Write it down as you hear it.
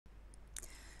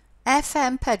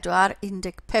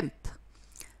FM415.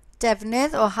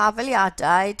 Defnydd o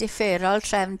hafaliadau differol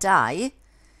trefn 2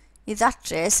 i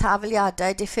ddatrys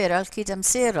hafaliadau differol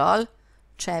cydamserol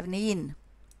trefn 1.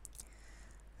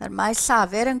 Yr maes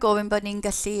llafur yn gofyn bod ni'n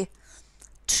gallu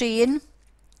trin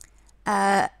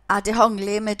a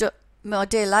dehongli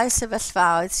modelau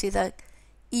sefyllfaoedd sydd â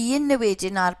un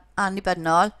newidyn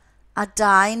annibynnol a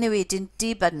 2 newidyn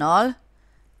dibynnol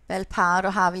fel par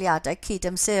o hafaliadau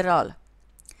cydamserol,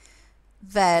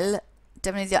 fel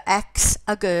defnyddio X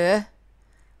a G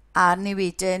a'r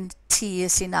newidyn T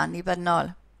sy'n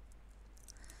annibynnol.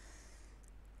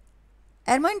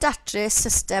 Mwyn datrys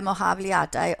system o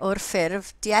hafaliadau o'r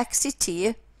ffurf dx i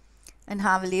t yn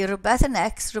haflu rhywbeth yn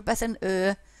X, rhywbeth yn Y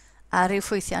a rhyw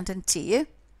ffwythiant yn T,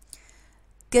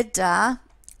 gyda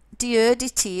dy i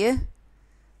t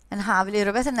yn haflu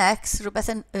rhywbeth yn X,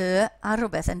 rhywbeth yn Y a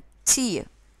rhywbeth yn T,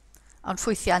 ond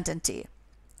ffwythiant yn T.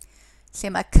 Lle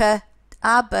mae C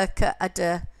a B, C a D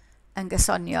yn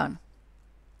gysonion.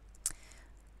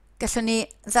 Gallwn ni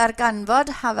ddarganfod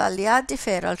hafaliad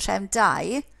differol trefn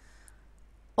 2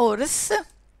 wrth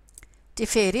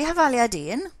differi hafaliad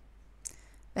 1.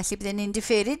 Felly byddwn ni'n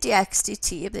differi dx dt,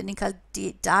 byddwn ni'n cael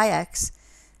 2x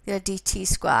gyda dt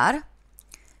sgwar.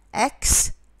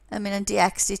 X yn mynd yn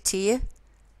dx dt,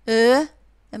 Y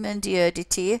yn mynd yn dy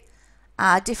dt, a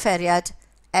differiad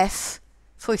f,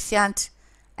 ffwythiant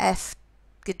f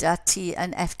gyda t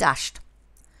yn f dashed.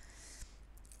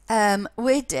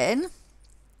 Wedyn,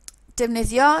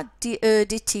 defnyddio dy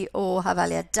dt o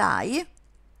hafaliad 2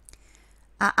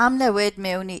 a amnewid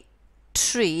mewn i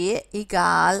 3 i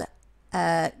gael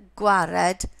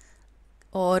gwared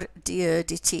o'r dy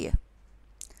dt.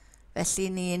 Felly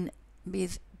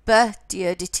bydd b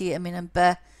dy dt yn mynd yn b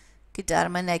gyda'r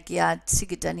mynegiad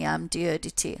sydd gyda ni am dy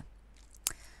dt.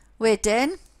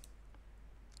 Wedyn,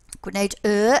 gwneud y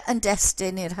yn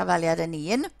destun i'r hafaliad yn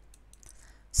 1,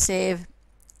 sef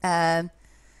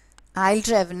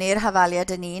aildrefnu'r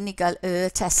hafaliad yn 1 i gael y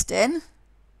testun.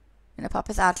 Yna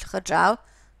popeth arall o draw,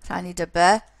 rhannu dy b,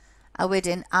 a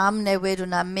wedyn amnewid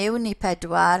hwnna mewn i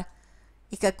 4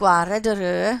 i gael gwared yr y,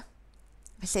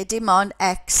 felly dim ond x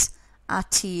a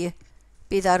t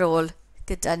bydd ar ôl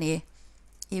gyda ni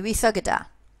i weithio gyda.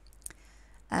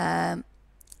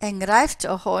 Enghraifft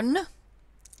o hwn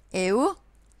yw,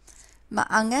 mae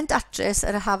angen datrys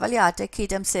yr hafaliadau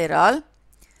cydamserol,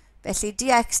 felly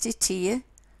dx dt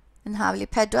yn haflu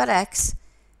 4x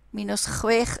minus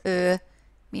 6y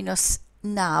minus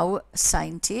 9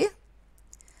 sin t,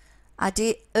 a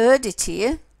y dt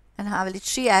yn haflu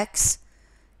 3x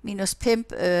minus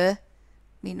 5y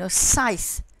minus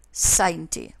 7 sin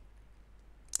t.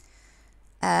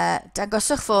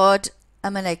 Dangoswch fod y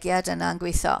mynegiad yna'n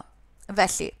gweithio.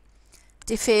 Felly,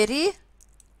 differi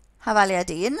hafaliad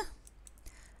 1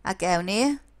 a gewn ni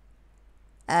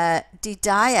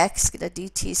d2x gyda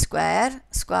dt sgwar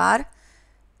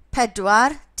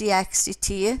 4 dx dt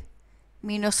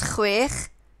minus 6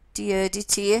 dy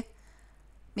dt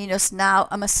minus 9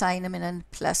 a mae sain yn mynd yn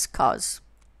plus cos.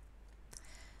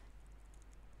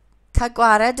 Cael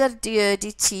gwared yr dy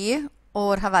dt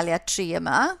o'r hafaliad 3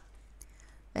 yma,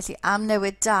 felly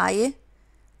amnewid 2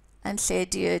 yn lle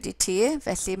dy dt,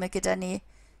 felly mae gyda ni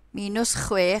minus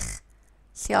 6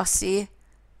 lleosi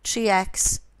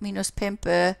 3x minus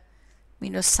 5y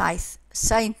minus 7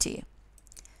 sin t.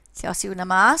 Lleosi hwnna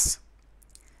mas,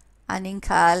 a ni'n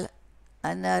cael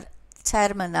yn yr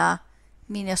term yna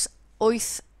minus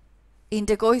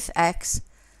 18x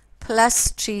plus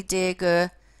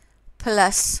 30y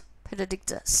plus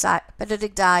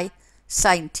 42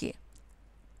 sin t.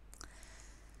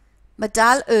 Mae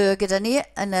dal y gyda ni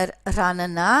yn yr rhan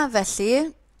yna,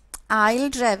 felly ail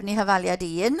drefnu hafaliad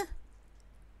 1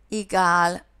 i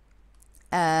gael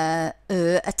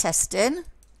y testun.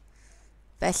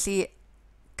 Felly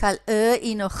cael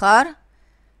y un ochr,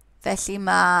 felly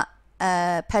mae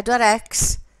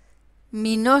 4x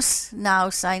minus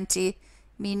 9 sin t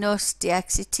minus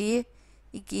dx i t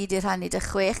i gyd i rhannu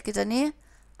 6 gyda ni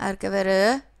ar gyfer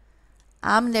y,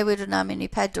 am newid hwnna mewn i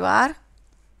 4.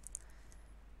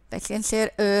 Felly yn lle'r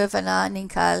y fyna ni'n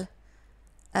cael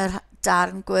yr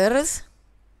darn gwyrdd.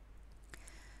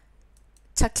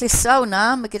 Tacluso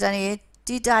hwnna, mae gyda ni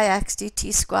d2x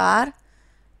dt sgwar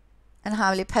yn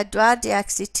haflu 4 dx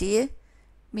dt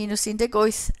minus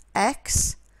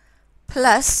 18x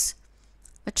plus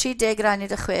mae 30 rannu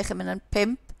 6 yn mynd yn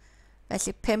 5,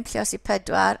 felly 5 lleosi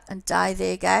 4 yn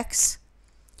 20x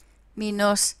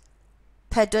minus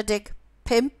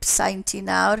 45 sin t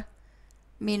nawr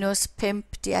minus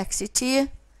 5 dx i t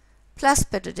plus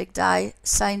 42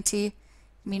 sin t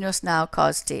minus 9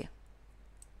 cos t.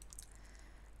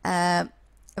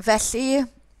 Felly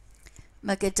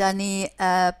mae gyda ni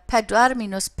 4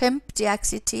 minus 5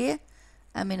 dx i t,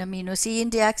 yn mynd â minus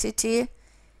 1 dx i t,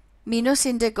 minus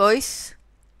 18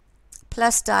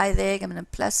 plus 20 yn mynd yn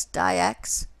plus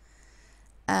 2x,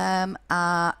 a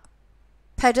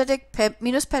 45,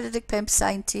 minus 45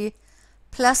 sin t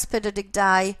plus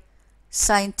 42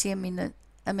 sin t yn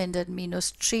mynd yn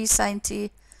minus 3 sin t,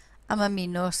 a mae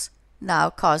minus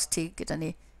 9 cos t gyda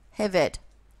ni hefyd.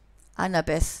 A na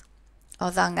beth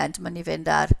oedd angen, mae'n ni fynd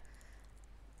ar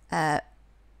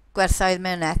gwerthoedd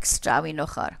mewn x draw un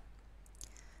ochr.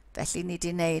 Felly ni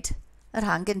wedi wneud yr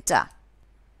rhan gyntaf.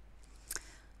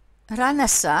 Y rhan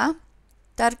nesaf,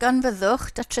 darganfyddwch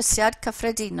datrysiad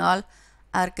cyffredinol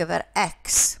ar gyfer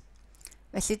x.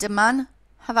 Felly dyma'n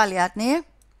hafaliad ni.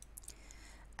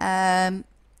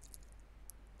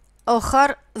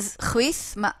 Ochr chwith,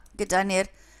 mae gyda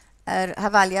ni'r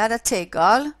hafaliad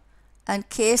ategol yn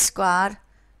k sgwar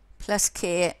plus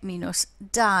k minus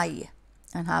 2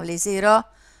 yn haflu 0.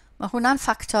 Mae hwnna'n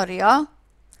ffactorio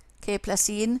k plus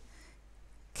 1,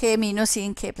 k minus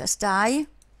 1, k plus 2.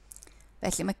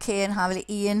 Felly mae k yn haflu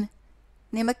 1,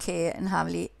 neu mae k yn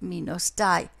haflu minus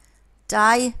 2.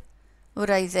 2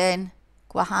 wraiddyn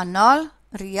gwahanol,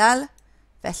 real,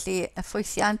 felly y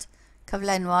ffwythiant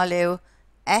cyflenwol yw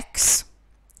x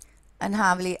yn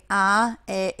haflu a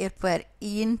e i'r pwer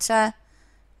 1 te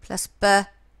plus b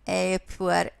e i'r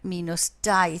pwer minus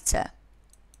 2 te.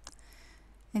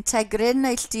 Integrin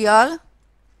neilltuol,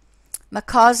 mae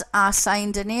cos a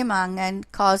sin dyn ni, mae angen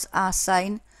cos a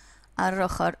sin ar yr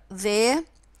ochr dde,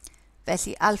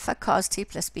 felly alpha cos t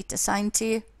plus beta sin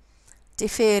t,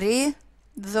 differi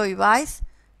ddwywaith,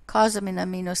 cos yn mynd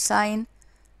yn minus sin,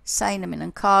 sin yn mynd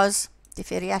yn cos,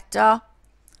 differi eto,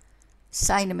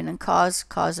 sin yn mynd yn cos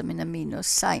yn mynd yn minus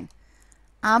sin.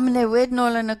 Am newid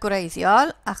nôl yn y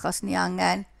gwreiddiol, achos ni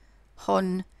angen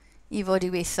hwn i fod i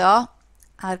weithio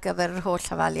ar gyfer yr holl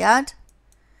hafaliad.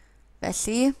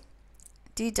 Felly,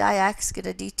 d2x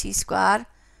gyda dt sgwar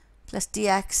plus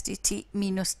dx dt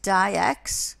minus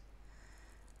 2x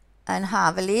yn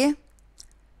haflu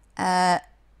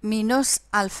minus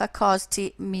alpha cos t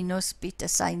minus beta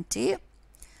sin t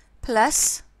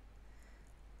plus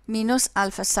minus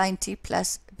alpha sin t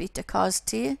plus beta cos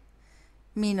t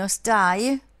minus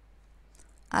 2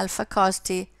 alpha cos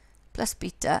t plus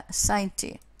beta sin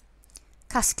t.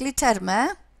 Casglu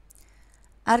termau.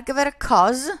 Ar gyfer y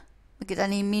cos, mae gyda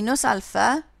ni minus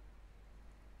alpha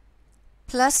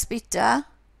plus beta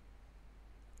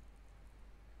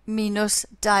minus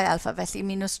 2 alpha, felly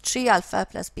minus 3 alpha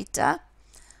plus beta.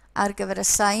 Ar gyfer y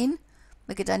sin,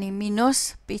 mae gyda ni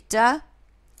minus beta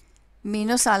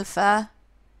minus alpha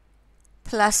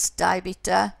plus 2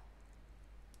 beta,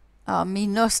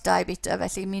 minus 2 beta,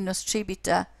 felly minus 3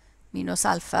 beta minus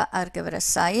alpha ar gyfer y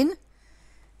sin.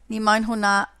 Ni moyn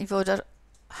hwnna i fod yr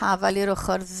hafal i'r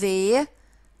ochr dde,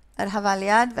 yr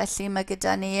hafaliad, felly mae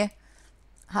gyda ni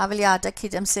hafaliadau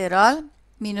cydamserol,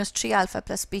 minus 3 alpha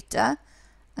plus beta,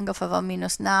 yn goffa fo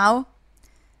minus 9,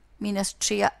 minus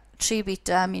 3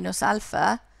 beta minus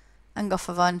alpha, yn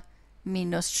goffa fo'n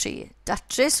minus 3.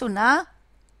 Datrys hwnna,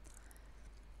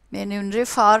 mewn unrhyw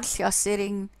ffordd lliosir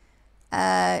un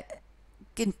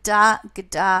gynta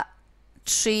gyda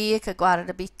 3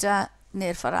 cygwared y beta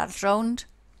neu'r ffordd arall rownd.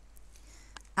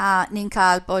 A ni'n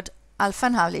cael bod alpha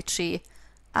yn haflu 3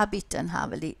 a beta yn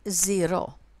haflu 0.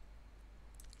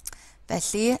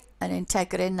 Felly, yn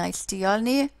integrin neilltuol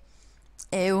ni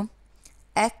yw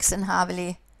x yn haflu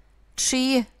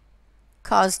 3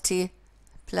 cos t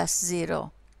plus 0.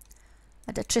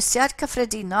 Y datrysiad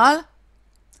cyffredinol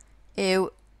yw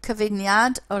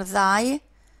cyfuniad o'r ddau,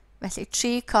 felly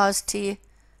 3 cos t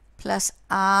plus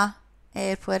a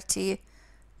e i'r pwer t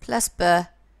plus b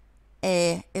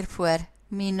e i'r pwer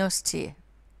minus t.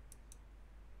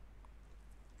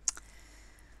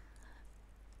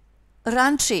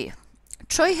 Rhan 3.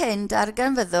 Trwy hyn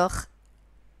darganfyddwch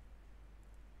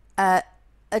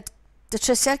y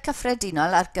datrysiad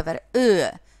cyffredinol ar gyfer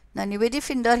y. Na ni wedi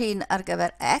ffindo'r hun ar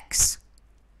gyfer x.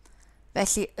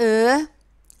 Felly y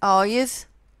oedd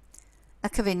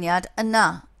y cyfuniad yna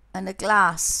yn y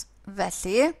glas.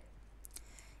 Felly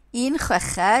 1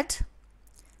 chweched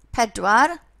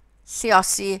 4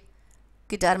 lluosi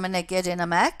gyda'r mynegiad un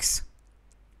am x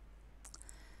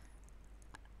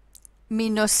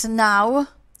minus 9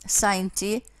 sin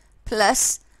t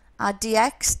plus a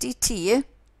dx dt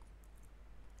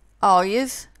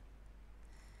oedd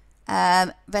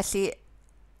felly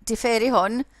differi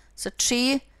hwn, so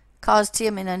 3 cos t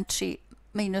yn mynd yn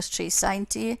minus 3 sin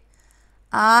t,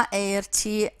 a e'r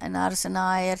t yn aros yn a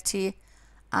e'r t,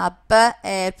 a b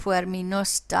e'r pwer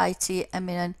minus 2t yn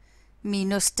mynd yn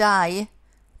minus 2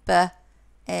 b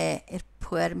e i'r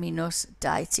pŵer minus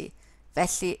 2t.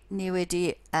 Felly ni wedi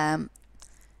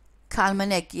cael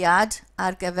mynegiad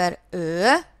ar gyfer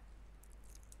y.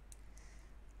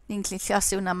 Ni'n gallu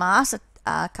llosgi hwnna mas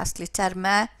a casglu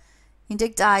termau.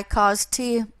 12 cos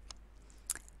t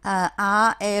a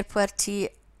pŵer t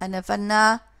yn y fyna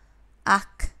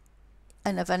ac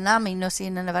yn y fyna, minus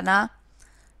 1 yn y fyna.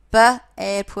 B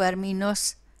pŵer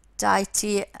minus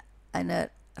 2t yn y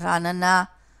rhan yna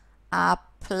a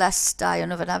plus 2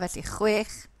 yn y fyna, felly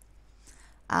 6.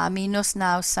 A minus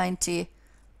 9 sin t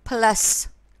plus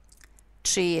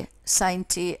 3 sin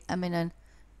t yn mynd yn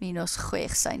minus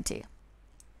 6 sin t.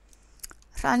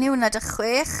 Rhannu hwnna dy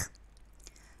 6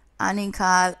 a ni'n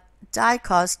cael 2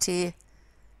 cos t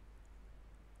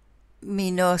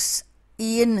minus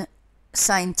 1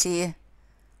 sin t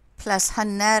plus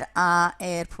hanner a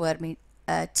pŵer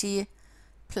t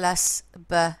plus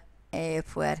b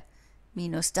pŵer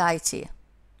minus 2t.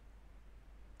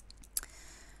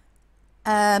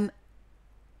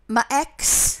 Mae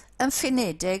x yn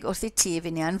ffinedig wrth i t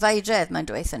fyny anfaedredd, mae'n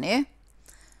dweud ni.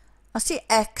 Os i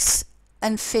x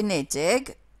yn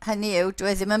ffinedig, hynny yw,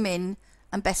 dwi ddim yn mynd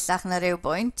yn bellach na ryw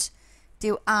bwynt,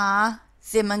 dyw a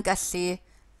ddim yn gallu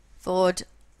fod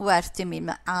werth dim un.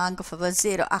 Mae a yn goffo fod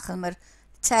 0 achos mae'r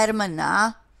term yna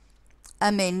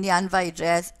yn mynd i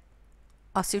anfaedredd.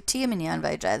 Os yw t yn mynd i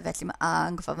anfaedredd, felly mae a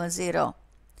yn goffo fod 0.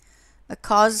 Mae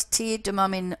cos t dyma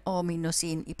mynd o minus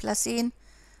 1 i plus 1.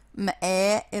 Mae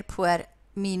i'r pŵer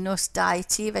minus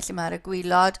 2t, felly mae'r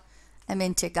gwylod yn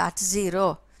mynd tuag at 0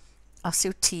 os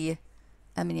yw t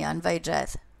yn mynd i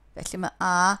anfaedredd. Felly mae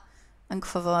a yn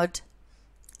goffo fod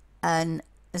yn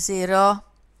 0.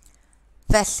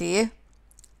 Felly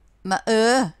mae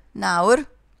nawr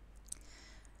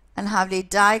yn haflu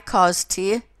 2 cos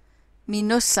t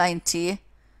minus sin t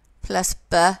plus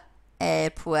b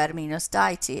pŵer minus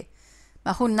 2t.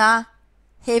 Mae hwnna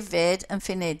hefyd yn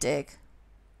ffinedig.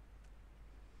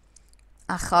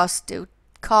 Achos dyw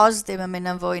cos ddim yn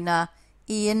mynd yn fwy na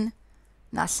 1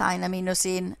 na llai na minus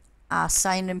 1 a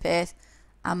sin yn peth,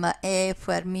 a mae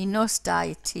pŵer minus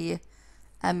 2t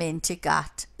yn mynd tuag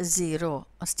at 0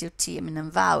 os dyw t yn mynd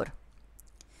yn fawr.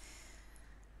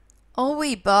 O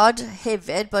wybod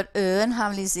hefyd bod yn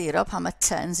haflu 0 pan mae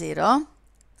t yn 0,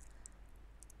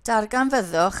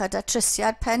 darganfyddwch y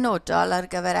datrysiad penodol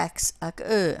ar gyfer x ac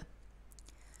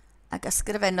ac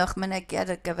ysgrifennwch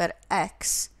mynegiad ar gyfer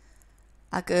x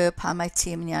ac pan mae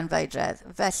t yn mynd i anfaedredd.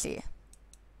 Felly,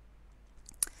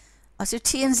 os yw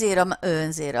t yn 0, mae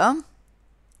yn 0.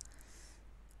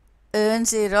 Yn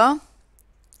 0.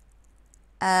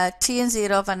 T yn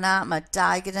 0 fanna, mae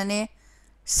 2 gyda ni.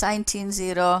 Sin t yn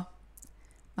 0.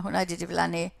 Mae hwnna wedi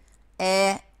diflannu.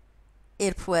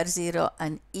 I'r pŵer 0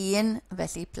 yn 1,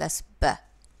 felly plus b.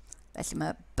 Felly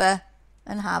mae b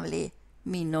yn haflu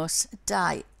minus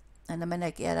 2 yn y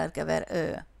mynegiad ar gyfer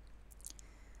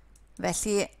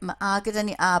Felly mae a gyda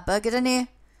ni a b gyda ni.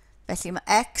 Felly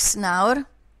mae x nawr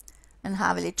yn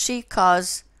haflu 3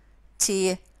 cos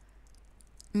t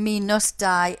minus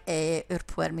 2 yw'r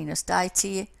pŵer minus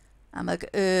 2t. A mae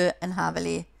yn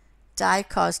haflu 2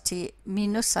 cos t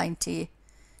minus sin t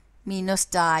minus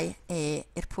 2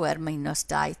 i'r pŵer minus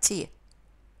 2t.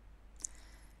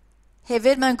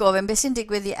 Hefyd mae'n gofyn beth sy'n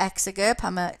digwydd i x ag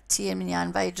pan mae t yn mynd i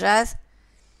anfaedredd.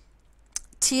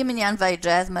 T yn mynd i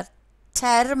anfaedredd, mae'r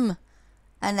term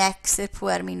yn x i'r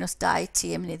pŵer minus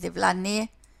 2t yn mynd i ddiflannu.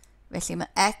 Felly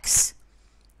mae x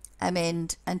yn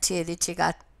mynd yn tueddu tuag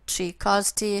at 3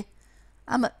 cos t,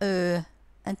 a mae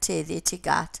yn tueddu tuag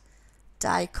at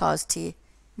 2 cos t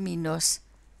minus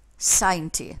sin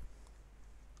t.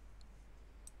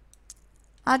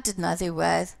 A dyna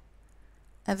ddiwedd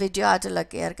y fideo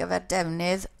adolygu ar gyfer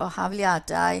defnydd o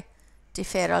hafaliadau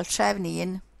differol trefn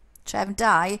 1, trefn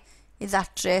 2 i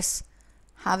ddatrys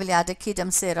hafaliadau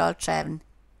cydamserol trefn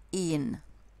 1.